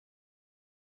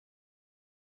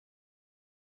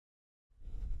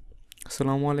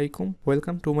Assalamu alaikum,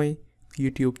 welcome to my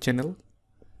YouTube channel.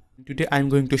 Today I'm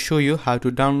going to show you how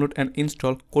to download and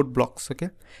install CodeBlocks. Okay,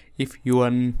 if you are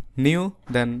new,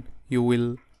 then you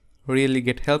will really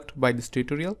get helped by this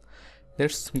tutorial.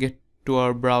 Let's get to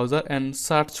our browser and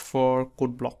search for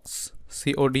CodeBlocks.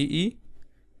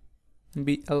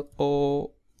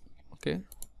 CodeBlocks. Okay,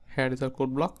 here is our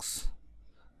CodeBlocks,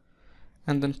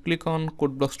 and then click on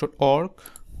codeblocks.org.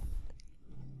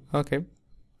 Okay,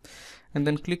 and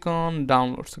then click on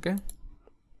downloads. Okay,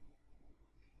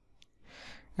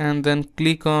 and then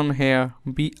click on here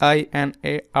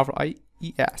BINARIES,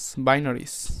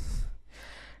 binaries,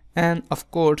 and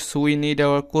of course we need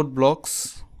our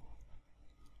CodeBlocks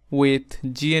with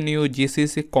GNU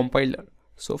GCC compiler.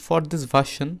 So for this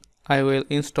version I will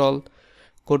install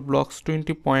CodeBlocks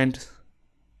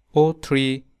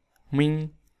 20.03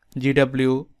 min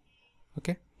GW.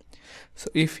 Okay, so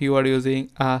if you are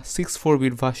using a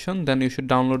 64-bit version, then you should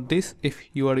download this. If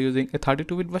you are using a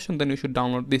 32-bit version, then you should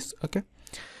download this. Okay,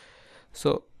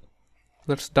 so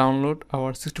let's download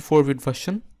our 64-bit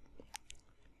version.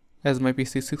 As my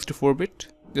PC is 64-bit,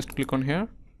 just click on here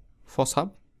for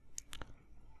sub,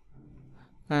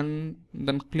 and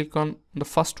then click on the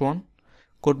first one,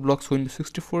 CodeBlocks Windows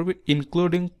 64-bit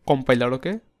including compiler.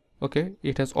 Okay,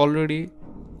 it has already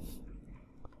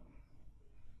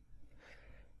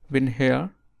been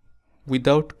here.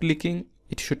 Without clicking,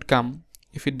 it should come.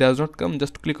 If it does not come,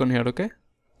 just click on here. Okay,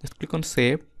 just click on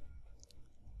save,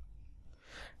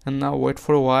 and now wait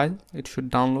for a while. It should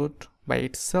download by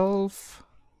itself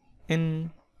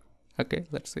in. Okay,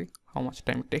 let's see how much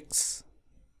time it takes.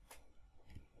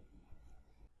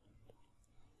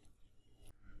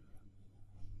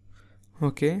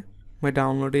 Okay, my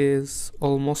download is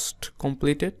almost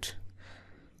completed.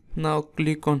 Now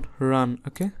click on run.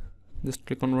 Okay, just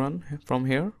click on run from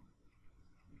here.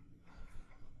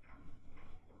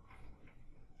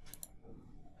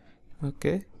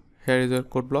 Okay, here is your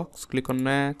CodeBlocks. Click on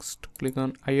next, click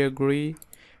on I agree,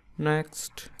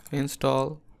 next,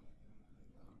 install.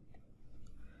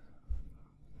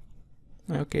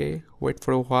 Okay, wait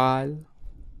for a while.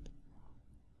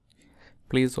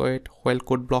 Please wait while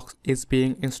CodeBlocks is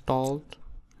being installed.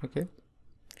 Okay,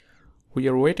 we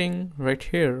are waiting right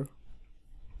here.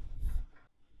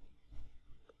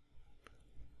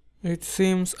 It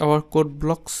seems our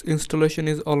CodeBlocks installation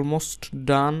is almost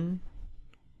done.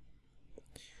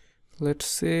 Let's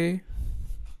see.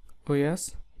 Oh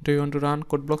yes, do you want to run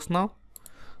CodeBlocks now?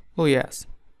 Oh yes,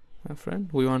 my friend,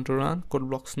 we want to run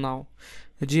CodeBlocks now.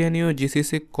 GNU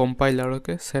GCC compiler.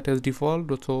 Okay, set as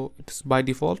default, so it's by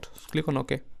default. Click on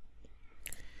OK.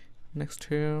 Next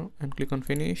here, and click on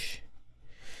finish.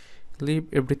 Leave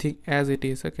everything as it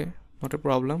is. Okay, not a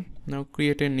problem. Now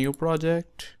create a new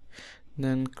project,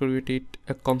 then create it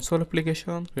a console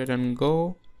application, create and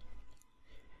go.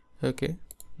 Okay,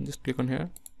 just click on here.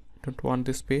 Don't want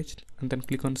this page, and then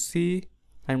click on C.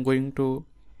 I'm going to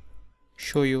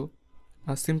show you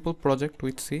a simple project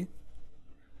with C.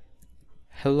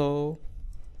 Hello,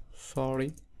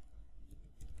 sorry,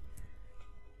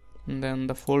 and then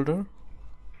the folder.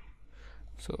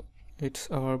 So it's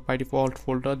our by default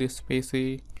folder, this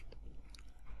PC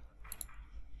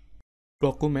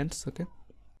documents. Okay,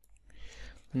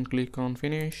 and click on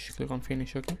finish.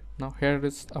 Okay, now here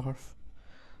is our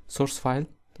source file,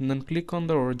 and then click on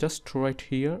the just right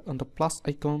here on the plus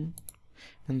icon,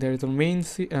 and there is a main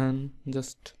C, and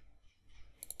just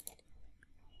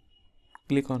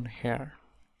click on here.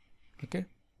 Okay,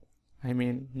 I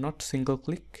mean not single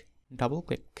click, double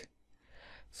click.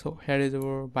 So here is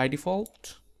our by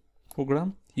default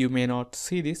program. You may not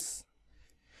see this.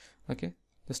 Okay,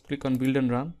 just click on build and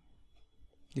run.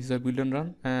 This is a build and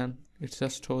run, and it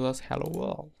just shows us hello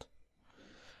world.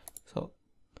 So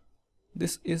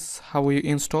this is how we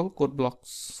install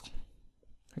CodeBlocks.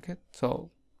 Okay,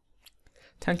 so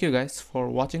thank you guys for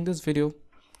watching this video,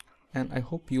 and I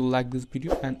hope you like this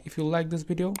video. And if you like this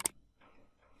video,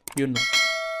 you know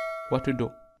what to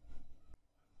do.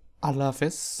 Allah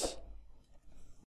Hafiz.